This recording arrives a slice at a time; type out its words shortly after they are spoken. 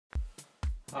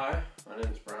Hi, my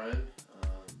name is Brian.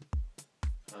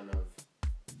 Kind of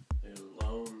a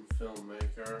lone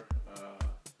filmmaker.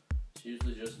 It's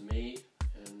usually just me,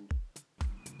 and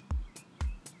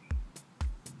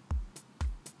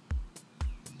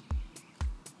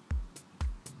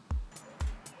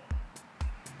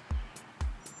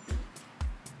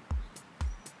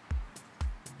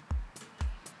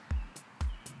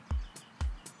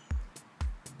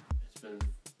it's been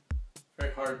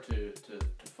very hard to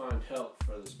find help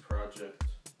for this project.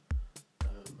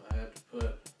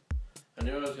 I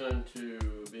knew I was going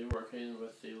to be working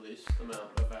with the least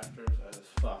amount of actors as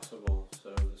possible,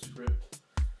 so the script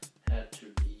had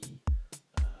to be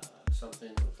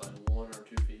something with like 1 or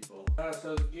 2 people.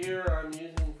 So the gear I'm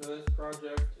using for this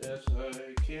project is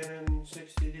a Canon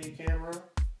 60D camera,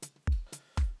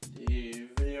 the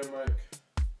Video Mic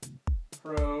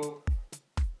Pro,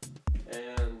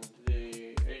 and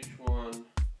the H1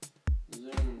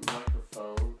 Zoom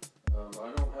microphone.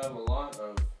 I don't have a lot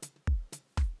of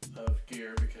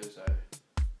gear because I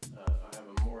have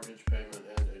a mortgage payment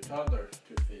and a toddler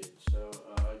to feed, so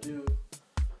I do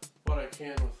what I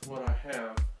can with what I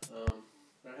have.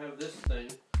 I have this thing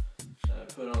that I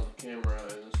put on the camera,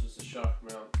 and this is the shock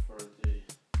mount for the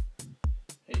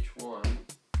H1,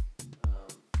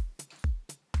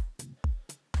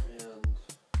 and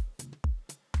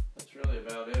that's really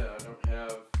about it. I don't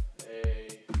have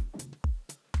a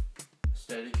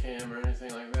Steadicam or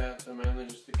anything like that, so mainly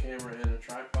just the camera and a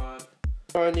tripod.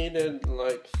 I needed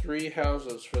like 3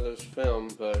 houses for this film,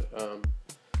 but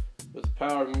with the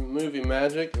power of movie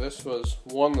magic, this was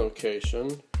one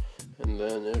location, and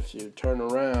then if you turn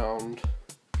around,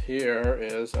 here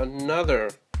is another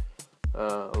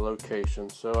location.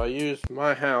 So I used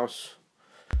my house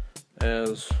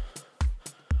as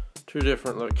 2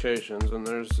 different locations, and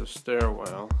there's the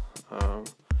stairwell.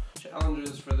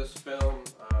 Challenges for this film,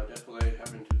 definitely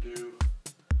having to do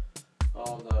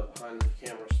all the behind the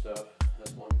camera stuff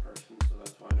as one person, so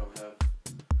that's why I don't have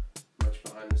much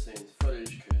behind the scenes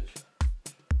footage, because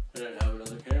I didn't have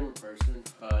another camera person.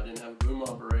 I didn't have a boom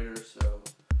operator, so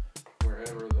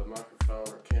wherever the microphone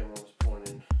or camera was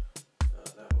pointing,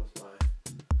 that was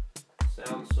my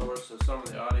sound source, so some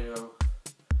of the audio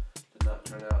did not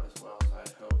turn out as well as I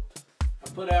had hoped. I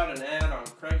put out an ad on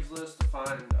Craigslist to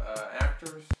find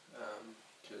actors,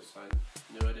 because I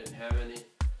knew I didn't have any,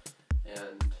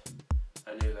 and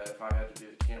I knew that if I had to be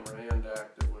the camera and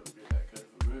act, it wouldn't be that good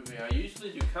of a movie. I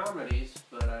usually do comedies,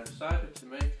 but I decided to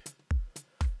make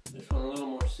this one a little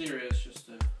more serious just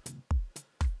to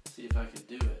see if I could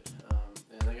do it.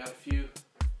 And I got a few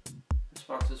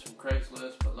responses from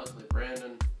Craigslist, but luckily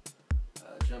Brandon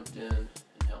jumped in and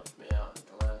helped me out at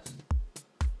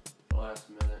the last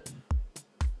minute.